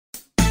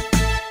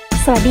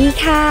สวัสดี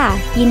ค่ะ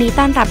ยินดี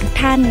ต้อนรับทุก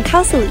ท่านเข้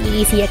าสู่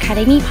EEC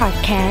Academy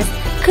Podcast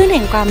คลื่นแ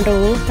ห่งความ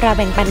รู้เราแ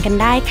บ่งปันกัน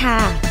ได้ค่ะ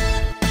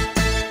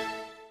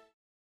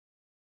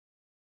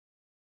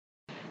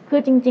คื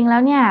อจริงๆแล้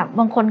วเนี่ย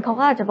บางคนเขา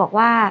ก็อาจจะบอก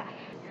ว่า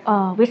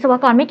วิศว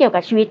กรไม่เกี่ยว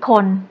กับชีวิตค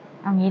น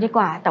เอางี้ดีก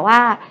ว่าแต่ว่า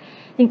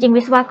จริงๆ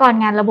วิศวกร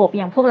งานระบบ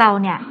อย่างพวกเรา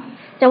เนี่ย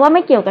จะว่าไ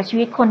ม่เกี่ยวกับชี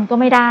วิตคนก็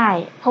ไม่ได้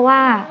เพราะว่า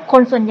ค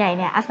นส่วนใหญ่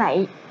เนี่ยอาศัย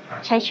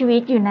ใช้ชีวิ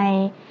ตอยู่ใน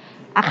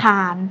อาค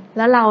ารแ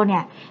ล้วเราเนี่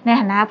ยใน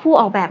ฐานะผู้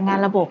ออกแบบงาน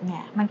ระบบเนี่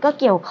ยมันก็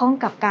เกี่ยวข้อง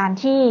กับการ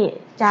ที่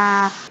จะ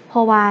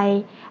provide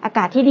อาก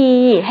าศที่ดี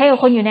ให้กับ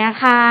คนอยู่ในอา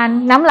คาร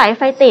น้ำไหลไ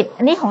ฟติด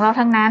อันนี้ของเรา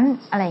ทั้งนั้น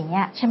อะไรอย่างเ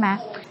งี้ยใช่ไหม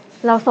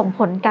เราส่งผ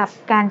ลกับ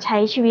การใช้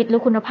ชีวิตหรื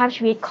อคุณภาพ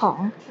ชีวิตของ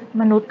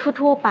มนุษย์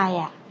ทั่วๆไป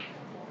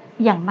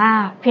อย่างมา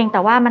กเพียงแต่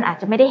ว่ามันอาจ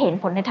จะไม่ได้เห็น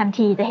ผลในทัน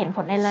ทีแต่เห็นผ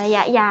ลในระย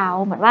ะยาว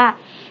เหมือนว่า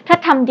ถ้า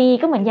ทำดี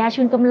ก็เหมือนยา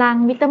ชูนกำลัง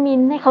วิตามิน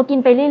ให้เขากิน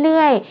ไปเ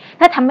รื่อยๆ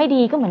ถ้าทำไม่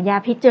ดีก็เหมือนยา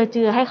พิษเ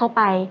จือให้เขาไ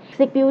ป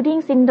sick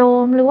building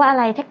syndrome หรือว่าอะ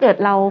ไรถ้าเกิด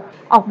เรา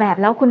ออกแบบ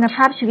แล้วคุณภ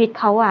าพชีวิต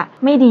เขา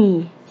ไม่ดี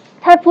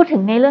ถ้าพูดถึ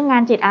งในเรื่องงา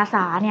นจิตอาส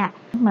าเนี่ย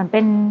เหมือนเ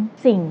ป็น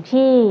สิ่ง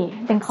ที่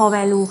เป็น core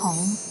value ของ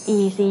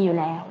EEC อยู่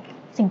แล้ว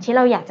สิ่งที่เ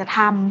ราอยากจะท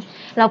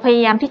ำเราพย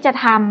ายามที่จะ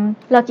ท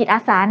ำเราจิตอา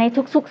สาใน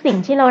ทุกๆสิ่ง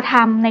ที่เราท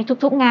ำใน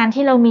ทุกๆงาน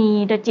ที่เรามี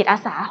โดยจิตอา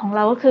สาของเร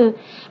าก็คือ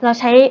เรา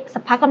ใช้สร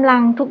รพกำลั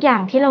งทุกอย่า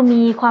งที่เรา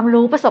มีความ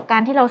รู้ประสบกา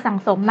รณ์ที่เราสั่ง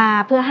สมมา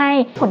เพื่อให้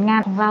ผลงา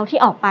นของเราที่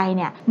ออกไปเ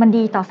นี่ยมัน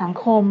ดีต่อสัง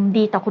คม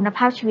ดีต่อคุณภ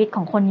าพชีวิตข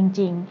องคนจ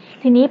ริง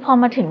ๆทีนี้พอ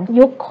มาถึง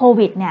ยุคโค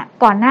วิดเนี่ย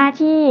ก่อนหน้า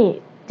ที่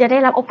จะได้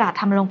รับโอกาส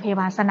ทำโรงพยา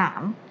บาลสนา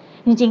ม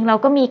จริงๆเรา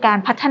ก็มีการ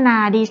พัฒนา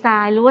ดีไซ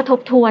น์หรือว่าทบ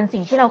ทวนสิ่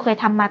งที่เราเคย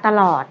ทำมาต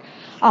ลอด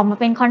ออกมา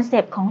เป็นคอนเซ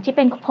ปต์ของที่เ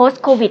ป็น post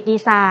covid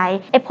design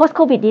post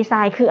covid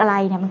design คืออะไร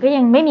เนี่ยมันก็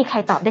ยังไม่มีใคร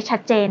ตอบได้ชั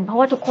ดเจนเพราะ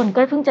ว่าทุกคนก็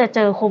เพิ่งจะเจ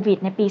อโควิด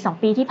ในปี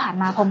2ปีที่ผ่าน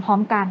มาพร้อ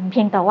มๆกันเ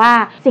พียงแต่ว่า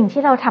สิ่ง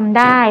ที่เราทำ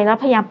ได้แล้ว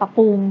พยายามปรับป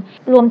รุง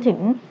รวมถึง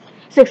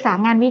ศึกษา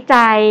งานวิ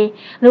จัย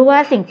หรือว่า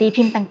สิ่งตี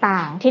พิมพ์ต่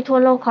างๆที่ทั่ว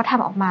โลกเขาท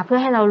ำออกมาเพื่อ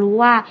ให้เรารู้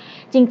ว่า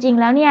จริงๆ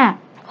แล้วเนี่ย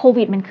โค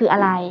วิดมันคืออะ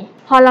ไร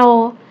พอเรา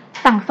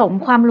สั่งสม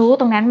ความรู้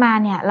ตรงนั้นมา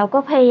เนี่ยเราก็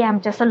พยายาม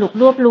จะสรุป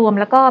รวบรวม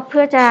แล้วก็เ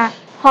พื่อจะ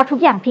พอทุก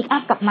อย่างพิกอั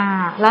พกลับมา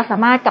เราสา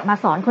มารถกลับมา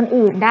สอนคน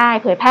อื่นได้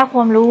เผยแพร่คว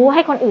ามรู้ใ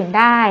ห้คนอื่น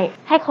ได้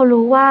ให้เขา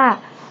รู้ว่า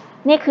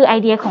นี่คือไอ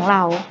เดียของเร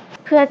า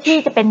เพื่อที่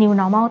จะเป็น new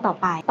normal ต่อ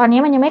ไปตอนนี้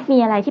มันยังไม่มี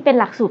อะไรที่เป็น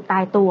หลักสูตรตา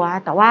ยตัว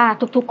แต่ว่า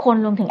ทุกๆคน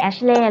รวมถึงแอช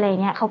เล่อะไร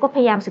เนี่ยเขาก็พ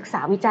ยายามศึกษา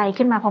วิจัย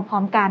ขึ้นมาพร้อ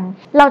มๆกัน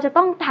เราจะ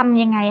ต้องท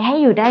ำยังไงให้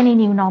อยู่ได้ใน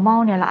new normal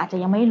เนี่ยเราอาจจะ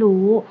ยังไม่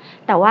รู้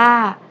แต่ว่า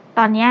ต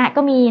อนนี้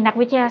ก็มีนัก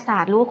วิทยาศา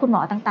สตร์หรือว่าคุณหม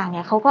อต่างๆเ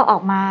นี่ยเขาก็ออ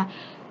กมา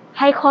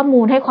ให้ข้อ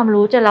มูลให้ความ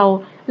รู้จนเรา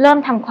เริ่ม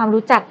ทำความ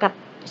รู้จักกับ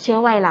เชื้อ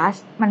ไวรัส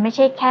มันไม่ใ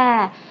ช่แค่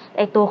ไ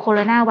อตัวโคโร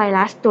นาไว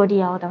รัสตัวเ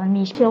ดียวแต่มัน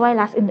มีเชื้อไว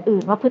รัสอื่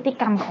นๆว่าพฤติ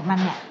กรรมของมัน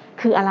เนี่ย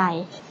คืออะไร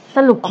ส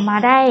รุปออกมา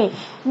ได้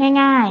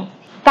ง่าย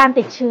ๆการ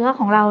ติดเชื้อข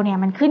องเราเนี่ย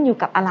มันขึ้นอยู่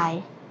กับอะไร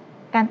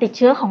การติดเ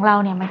ชื้อของเรา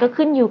เนี่ยมันก็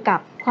ขึ้นอยู่กับ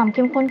ความเ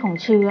ข้มข้นของ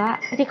เชื้อ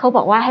ที่เขาบ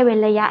อกว่าให้เว้น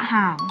ระยะ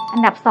ห่างอั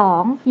นดับ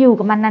2อยู่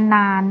กับมันน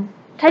าน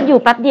ๆถ้าอยู่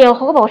แป๊บเดียวเข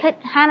าก็บอก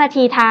ถ้า5นา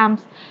ทีtimes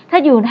ถ้า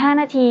อยู่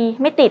5นาที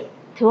ไม่ติด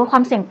ถือว่าควา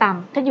มเสี่ยงต่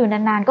ำถ้าอยู่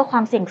นานๆก็ควา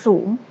มเสี่ยงสู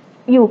ง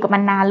อยู่กับมั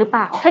นนานหรือเป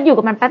ล่าถ้าอยู่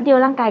กับมันแป๊บเดียว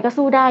ร่างกายก็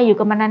สู้ได้อยู่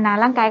กับมันนาน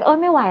ๆร่างกายก็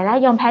ไม่ไหวแล้ว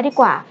ยอมแพ้ดี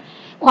กว่า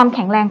ความแ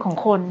ข็งแรงของ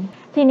คน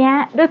ทีเนี้ย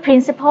ด้วย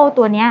principle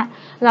ตัวเนี้ย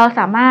เราส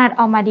ามารถเ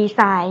อามาดีไซ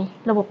น์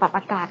ระบบปรับ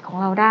อากาศของ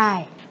เราได้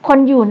คน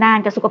อยู่นาน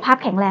กับสุขภาพ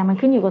แข็งแรงมัน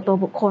ขึ้นอยู่กับตัว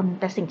บุคคล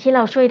แต่สิ่งที่เร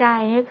าช่วยได้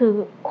นี่คือ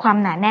ความ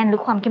หนาแน่นหรื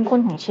อความเข้มข้น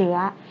ของเชื้อ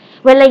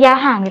เว้นระยะ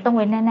ห่างนี่ต้องเ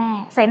ว้นแน่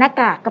ๆใส่หน้า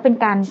กากก็เป็น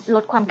การล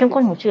ดความเข้ม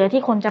ข้นของเชื้อ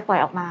ที่คนจะปล่อย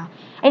ออกมา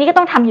อันนี้ก็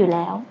ต้องทำอยู่แ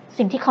ล้ว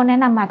สิ่งที่เขาแนะ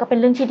นำมาก็เป็น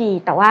เรื่องที่ดี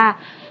แต่ว่า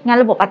งาน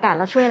ระบบอากาศเ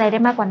ราช่วยอะไรได้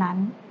มากกว่านั้น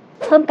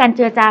เพิ่มการเ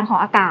จือจางของ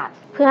อากาศ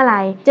เพื่ออะไร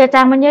เจือจ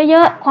างมันเย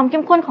อะๆความเข้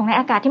มข้นของใน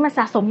อากาศที่มันส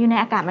ะสมอยู่ใน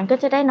อากาศมันก็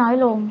จะได้น้อย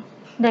ลง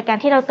โดยการ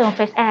ที่เราเติม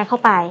fresh air เข้า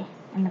ไป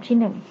อันดับที่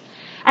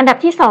1อันดับ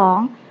ที่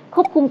2ค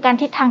วบคุมการ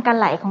ทิศทางการ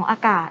ไหลของอา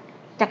กาศ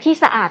จากที่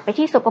สะอาดไป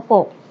ที่สกปร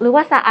กหรือว่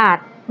าสะอาด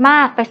ม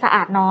ากไปสะอ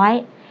าดน้อย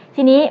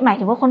ทีนี้หมาย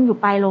ถึงว่าคนอยู่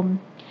ปลายลม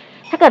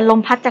ถ้าเกิดลม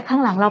พัดจากข้า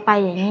งหลังเราไป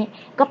อย่างนี้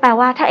ก็แปล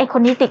ว่าถ้าไอค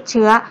นนี้ติดเ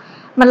ชื้อ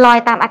มันลอย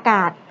ตามอาก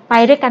าศไป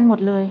ด้วยกันหมด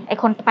เลยไอ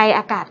คนไป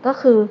อากาศก็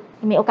คือ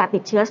มีโอกาสติ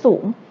ดเชื้อสู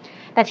ง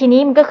แต่ที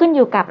นี้มันก็ขึ้นอ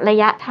ยู่กับระ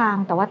ยะทาง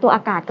แต่ว่าตัวอ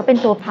ากาศก็เป็น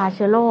ตัวพาเ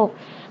ชื้อโรค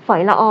ฝอ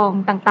ยละออง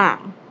ต่าง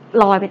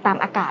ๆลอยไปตาม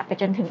อากาศไป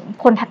จนถึง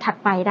คนถัด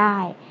ๆไปได้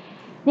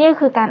นี่ก็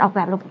คือการออกแบ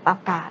บระบบอา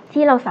กาศ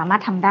ที่เราสามาร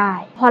ถทำได้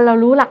พอเรา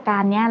รู้หลักกา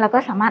รนี้เราก็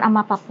สามารถเอา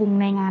มาปรับปรุง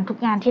ในงานทุก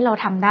งานที่เรา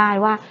ทำได้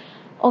ว่า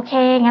โอเค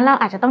งั้นเรา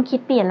อาจจะต้องคิด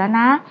เปลี่ยนแล้ว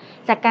นะ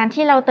จากการ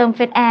ที่เราเติมเฟ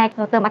รชแอร์เ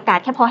ราเติมอากาศ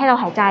แค่พอให้เรา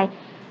หายใจ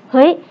เ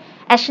ฮ้ย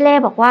แอชเล่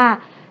บอกว่า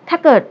ถ้า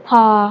เกิดพ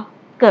อ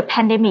เกิดแพ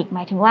นเดมิกหม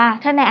ายถึงว่า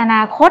ถ้าในอน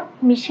าคต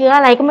มีเชื้ออ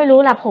ะไรก็ไม่รู้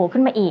ล่ะโผล่ขึ้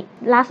นมาอีก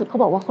ล่าสุดเขา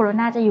บอกว่าโคโร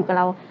นาจะอยู่กับ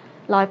เรา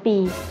100 ปี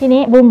ที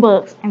นี้บูมเบิ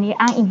ร์กอันนี้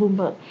อ้างอิงบูม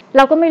เบิร์กเ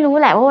ราก็ไม่รู้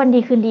แหละว่าวันดี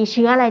คืนดีเ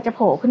ชื้ออะไรจะโผ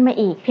ล่ขึ้นมา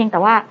อีกเพียงแต่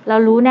ว่าเรา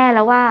รู้แน่แ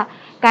ล้วว่า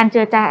การเจื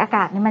อจางอาก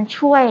าศเนี่ยมัน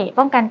ช่วย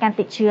ป้องกันการ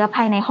ติดเชื้อภ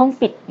ายในห้อง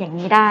ปิดอย่าง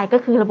นี้ได้ก็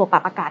คือระบบปรั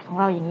บอากาศของ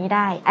เราอย่างนี้ไ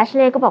ด้แอชเ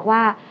ล่ก็บอกว่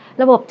า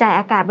ระบบจ่าย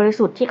อากาศบริ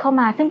สุทธิ์ที่เข้า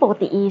มาซึ่งปก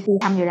ติ EEC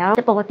ทำอยู่แล้วแ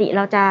ต่ปกติเ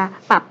ราจะ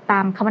ปรับตา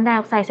มคาร์บอนไดอ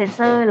อกไซด์เซนเซ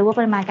อร์หรือว่า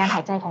ปริมาณการห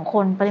ายใจของค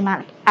นปริมาณ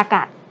อาก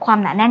าศ ความ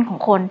หนาแน่นของ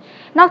คน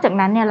นอกจาก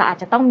นั้นเนี่ยเราอาจ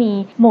จะต้องมี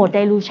โหมด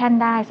dilution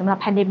ได้สำหรับ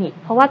pandemic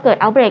เพราะว่าเกิด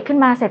outbreak ขึ้น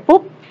มาเสร็จปุ๊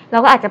บเรา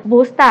ก็อาจจะ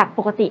boost จากป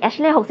กติ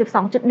Ashley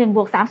 62.1 บ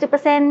วก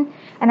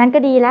 30% อันนั้นก็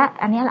ดีแล้ว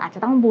อันนี้เราอาจจ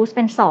ะต้อง boost เ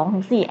ป็น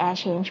 2-4 air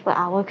change per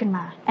hour ขึ้นม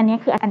าอันนี้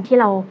คืออันที่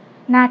เรา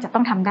น่าจะต้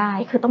องทำได้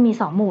คือต้องมี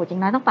2โหมดอย่า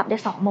งน้อยต้องปรับได้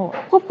2โหมด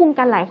ควบคุมก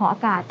ารไหลของอา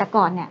กาศแต่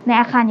ก่อนเนี่ยใน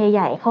อาคารใ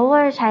หญ่ๆเขาก็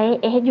ใช้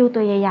AHU ตั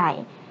วใหญ่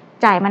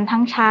ๆจ่ายมันทั้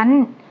งชั้น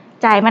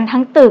จ่ายมันทั้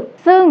งตึก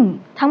ซึ่ง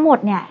ทั้งหมด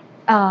เนี่ย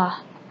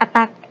อัต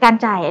ราการ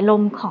จ่ายล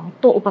มของ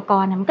ตัวอุปก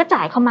รณ์เนี่ยมันก็จ่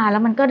ายเข้ามาแล้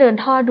วมันก็เดิน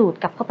ท่อดูด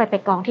กลับเข้าไป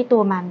กองที่ตั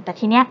วมันแต่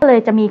ทีเนี้ยก็เล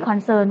ยจะมีคอน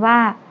เซิร์นว่า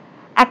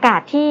อากา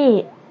ศที่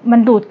มัน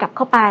ดูดกลับเ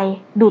ข้าไป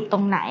ดูดตร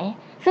งไหน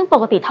ซึ่งป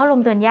กติท่อล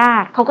มเดินยา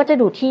กเขาก็จะ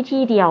ดูด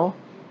ที่เดียว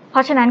เพร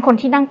าะฉะนั้นคน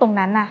ที่นั่งตรง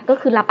นั้นน่ะก็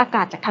คือรับอาก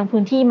าศจากทาง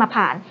พื้นที่มา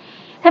ผ่าน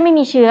ถ้าไม่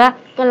มีเชื้อ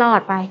ก็รอ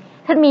ดไป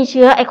ถ้ามีเ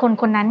ชื้อไอ้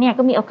คนนั้นเนี่ย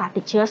ก็มีโอกาส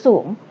ติดเชื้อสู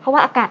งเพราะว่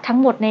าอากาศทั้ง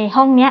หมดใน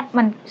ห้องเนี้ย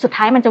มันสุด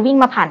ท้ายมันจะวิ่ง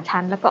มาผ่าน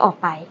ชั้นแล้วก็ออก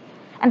ไป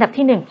อันดับ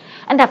ที่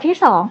1อันดับที่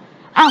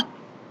2อ้าว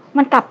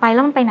มันกลับไปแ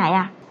ล้วมันไปไหน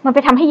อ่ะมันไป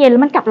ทำให้เย็นแล้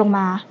วมันกลับลงม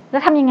าแล้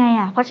วทำยังไง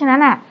อ่ะเพราะฉะนั้น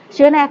อ่ะเ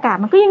ชื้อในอากาศ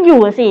มันก็ยังอยู่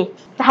สิ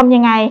จะทำยั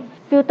งไง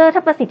ฟิลเตอร์ถ้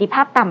าประสิทธิภ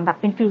าพต่ำแบบ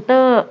เป็นฟิลเตอ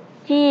ร์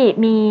ที่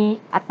มี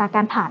อัตราก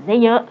ารผ่านได้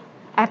เยอะ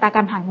อัตราก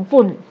ารผ่านของ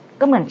ฝุ่น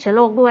ก็เหมือนเชื้อโ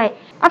รคด้วย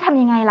เอาท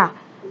ำยังไงล่ะ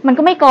มัน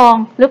ก็ไม่กอง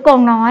หรือกอง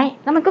น้อย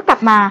แล้วมันก็กลับ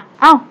มา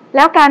แ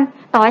ล้วกัน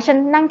ต่อให้ฉัน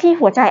นั่งที่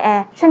หัวจ่ายแอ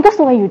ร์ฉันก็ซ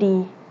วยอยู่ดี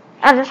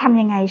จะท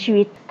ำยังไงชี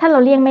วิตถ้าเรา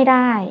เลี่ยงไม่ไ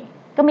ด้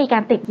ก็มีกา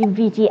รติด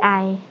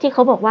UVGI ที่เข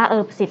าบอกว่า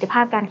ประสิทธิภ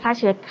าพการฆ่าเ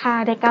ชื้อฆ่า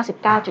ได้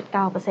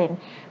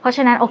 99.9% เพราะฉ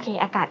ะนั้นโอเค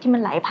อากาศที่มั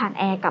นไหลผ่าน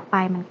แอร์กลับไป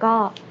มัน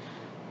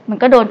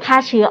ก็โดนฆ่า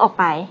เชื้อออก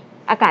ไป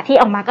อากาศที่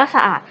ออกมาก็ส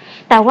ะอาด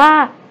แต่ว่า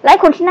ไอ้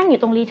คนที่นั่งอ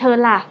ยู่ตรงรีเทิร์น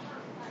ล่ะ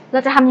เรา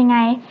จะทำยังไง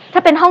ถ้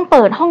าเป็นห้องเ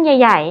ปิดห้องใ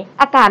หญ่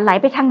ๆอากาศไหล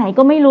ไปทางไหน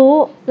ก็ไม่รู้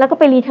แล้วก็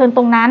ไปรีเทิร์นต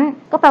รงนั้น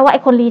ก็แปลว่าไ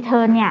อ้คนรีเทิ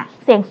ร์นเนี่ย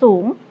เสี่ยงสู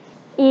ง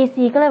EC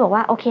ก็เลยบอกว่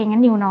าโอเคงั้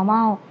น New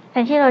Normal แท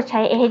นที่เราใช้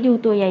AHU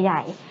ตัวให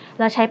ญ่ๆ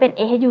เราใช้เป็น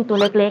AHU ตัว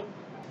เล็ก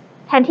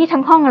ๆแทนที่ทั้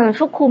งห้องเรา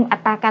ควบคุมอั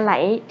ตราการไหล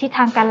ทิศท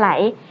างการไหล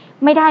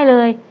ไม่ได้เล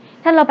ย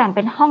ถ้าเราแบ่งเ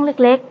ป็นห้องเ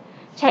ล็ก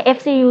ๆใช้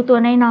FCU ตัว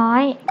น้อ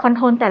ยๆคอนโ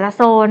ทรลแต่ละโ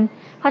ซน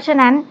เพราะฉะ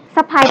นั้น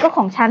ซัพพลายก็ข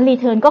องฉันรี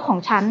เทิร์นก็ของ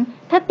ฉัน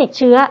ถ้าติดเ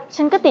ชื้อ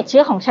ฉันก็ติดเชื้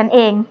อของฉันเอ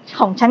ง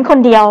ของฉันคน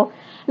เดียว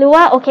หรือ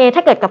ว่าโอเคถ้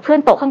าเกิดกับเพื่อน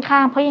โต๊ะข้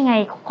างๆเพราะยังไง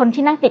คน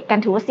ที่นั่งติดกัน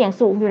ถือว่าเสี่ยง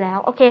สูงอยู่แล้ว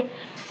โอเค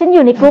ฉันอ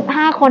ยู่ในกลุ่ม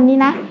5คนนี้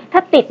นะถ้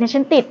าติดเนี่ยฉั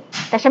นติด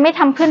แต่ฉันไม่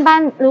ทำเพื่อนบ้า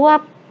นหรือว่า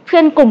เพื่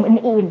อนกลุ่ม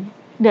อื่น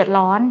ๆเดือด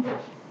ร้อน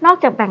นอก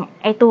จากแบ่ง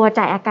ไอตัว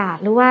จ่ายอากาศ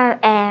หรือว่า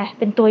แอร์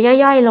เป็นตัว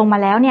ย่อยๆลงมา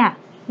แล้วเนี่ย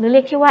หรือเรี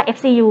ยกที่ว่า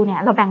FCU เนี่ย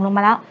เราแบ่งลงม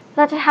าแล้วเ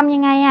ราจะทำยั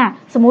งไง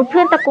สมมุติเ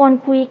พื่อนตะโกน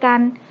คุยกัน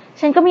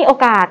ฉันก็มีโอ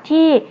กาส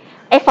ที่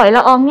ไอ้ฝอยล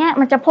ะอองเนี่ย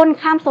มันจะพ่น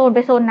ข้ามโซนไป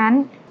โซนนั้น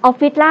ออฟ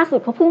ฟิศล่าสุด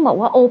เขาเพิ่งบอก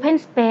ว่า Open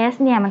Space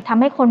เนี่ยมันท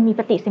ำให้คนมีป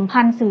ฏิสัม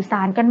พันธ์สื่อส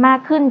ารกันมาก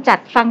ขึ้นจัด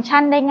ฟังก์ชั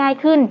นได้ง่าย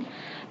ขึ้น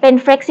เป็น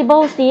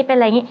flexible seat เป็นอ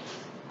ะไรอย่างนี้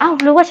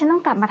หรือว่าฉันต้อ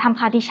งกลับมาทำ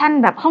partition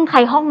แบบห้องใคร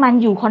ห้องมัน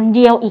อยู่คนเ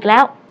ดียวอีกแล้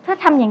วถ้า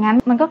ทำอย่างนั้น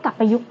มันก็กลับไ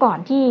ปยุคก่อน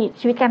ที่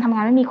ชีวิตการทำง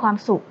านไม่มีความ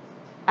สุข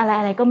อะ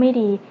ไรก็ไม่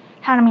ดี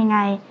ทำยังไง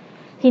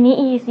ทีนี้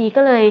EEC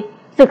ก็เลย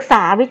ศึกษ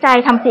าวิจัย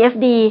ทำ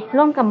CFD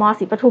ร่วมกับม.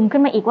ศรีปทุมขึ้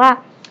นมาอีกว่า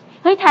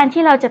เฮ้ยแทน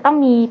ที่เราจะต้อง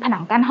มีผนั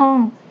งกั้นห้อง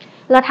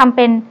เราทำเ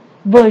ป็น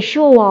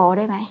virtual wall ไ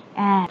ด้ไหม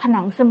ผนั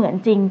งเสมือน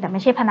จริงแต่ไ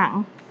ม่ใช่ผนัง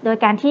โดย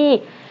การที่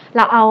เ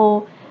ราเอา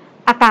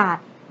อากาศ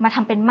มาท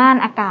ำเป็นม่าน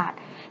อากาศ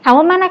ถาม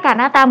ว่าม่านอากาศ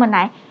หน้าตาเหมือนไหน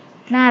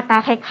หน้าตา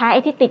คล้ายๆไ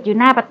อ้ที่ติดอยู่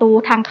หน้าประตู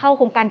ทางเข้าโ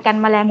ครงการกัน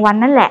แมลงวัน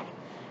นั่นแหละ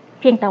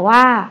เพียงแต่ว่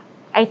า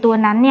ไอ้ตัว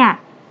นั้นเนี่ย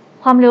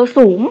ความเร็ว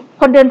สูง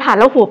คนเดินผ่าน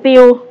แล้วหัวปิ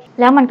ว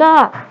แล้วมันก็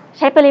ใ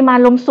ช้ปริมาณ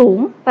ลมสูง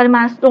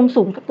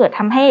ก็เกิด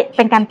ทำให้เ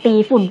ป็นการตี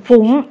ฝุ่น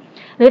ฟุ้ง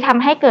หรือท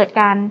ำให้เกิด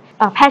การ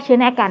แพร่เชื้อ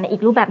ในอากาศในอี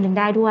กรูปแบบหนึ่ง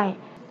ได้ด้วย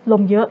ล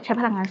มเยอะใช้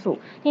พลังงานสูง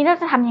ทีนี้เรา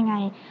จะทำยังไง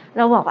เ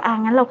ราบอกว่า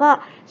งั้นเราก็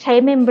ใช้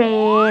เมมเบร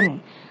น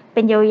เ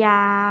ป็นยา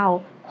ว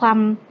ๆความ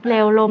เ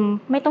ร็วลม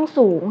ไม่ต้อง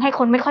สูงให้ค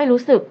นไม่ค่อย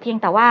รู้สึกเพียง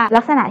แต่ว่า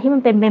ลักษณะที่มั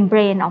นเป็นเมมเบร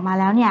นออกมา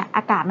แล้วเนี่ยอ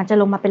ากาศมันจะ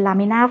ลงมาเป็นลา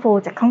มิน่าโฟล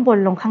ว์จากข้างบน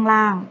ลงข้าง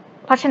ล่าง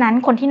เพราะฉะนั้น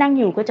คนที่นั่ง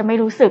อยู่ก็จะไม่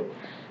รู้สึก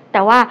แ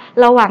ต่ว่า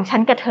ระหว่างฉั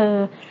นกับเธอ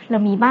เรา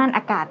มีม่านอ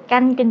ากาศ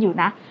กั้นกันอยู่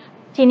นะ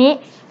ทีนี้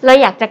เรา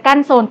อยากจะกั้น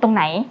โซนตรงไ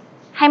หน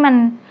ให้มัน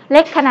เ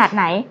ล็กขนาดไ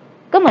หน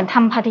ก็เหมือนท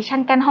ำ partition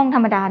กั้นห้องธร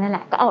รมดานั่นแห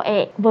ละก็เอา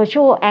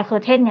virtual air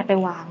curtain เนี่ยไป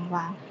วาง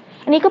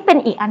อันนี้ก็เป็น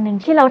อีกอันหนึ่ง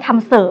ที่เราท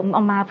ำเสริมอ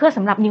อกมาเพื่อส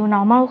ำหรับ new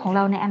normal ของเ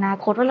ราในอนา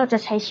คตว่าเราจะ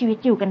ใช้ชีวิต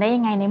อยู่กันได้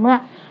ยังไงในเมื่อ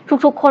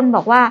ทุกๆคนบ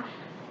อกว่า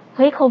เ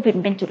ฮ้ยโควิด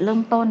เป็นจุดเริ่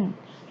มต้น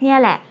เนี่ย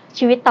แหละ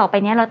ชีวิตต่อไป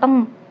นี้เราต้อง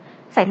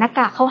ใส่หน้าก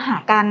ากเข้าหา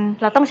กัน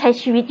เราต้องใช้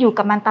ชีวิตอยู่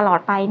กับมันตลอด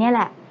ไปเนี่ยแห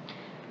ละ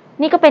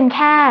นี่ก็เป็นแ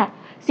ค่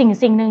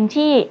สิ่งหนึ่ง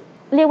ที่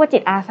เรียกว่าจิ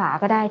ตอาสา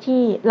ก็ได้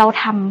ที่เรา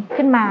ทำ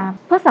ขึ้นมา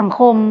เพื่อสังค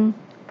ม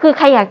คือใ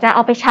ครอยากจะเอ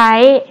าไปใช้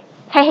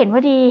ใครเห็นว่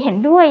าดีเห็น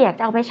ด้วยอยากจ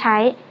ะเอาไปใช้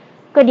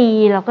ก็ดี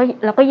เรา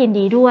ก็ยิน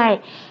ดีด้วย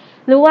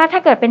หรือว่าถ้า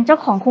เกิดเป็นเจ้า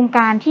ของโครงก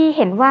ารที่เ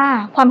ห็นว่า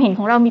ความเห็นข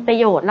องเรามีประ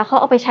โยชน์แล้วเขา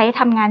เอาไปใช้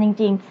ทำงานจ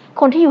ริงๆ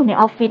คนที่อยู่ใน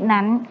ออฟฟิศ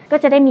นั้นก็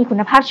จะได้มีคุ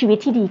ณภาพชีวิต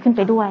ที่ดีขึ้นไ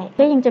ปด้วย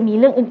ก็ยังจะมี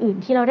เรื่องอื่น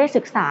ๆที่เราได้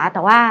ศึกษาแ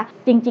ต่ว่า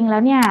จริงๆแล้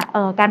วเนี่ย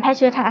การแพร่เ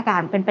ชื้อทางอากาศ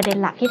เป็นประเด็น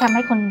หลักที่ทำใ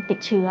ห้คนติด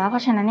เชื้อเพรา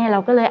ะฉะนั้นเนี่ยเรา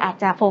ก็เลยอาจ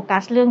จะโฟกั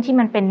สเรื่องที่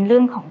มันเป็นเรื่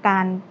องของกา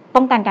ร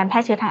ป้องกันการแพร่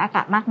เชื้อทางอาก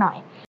าศมากหน่อย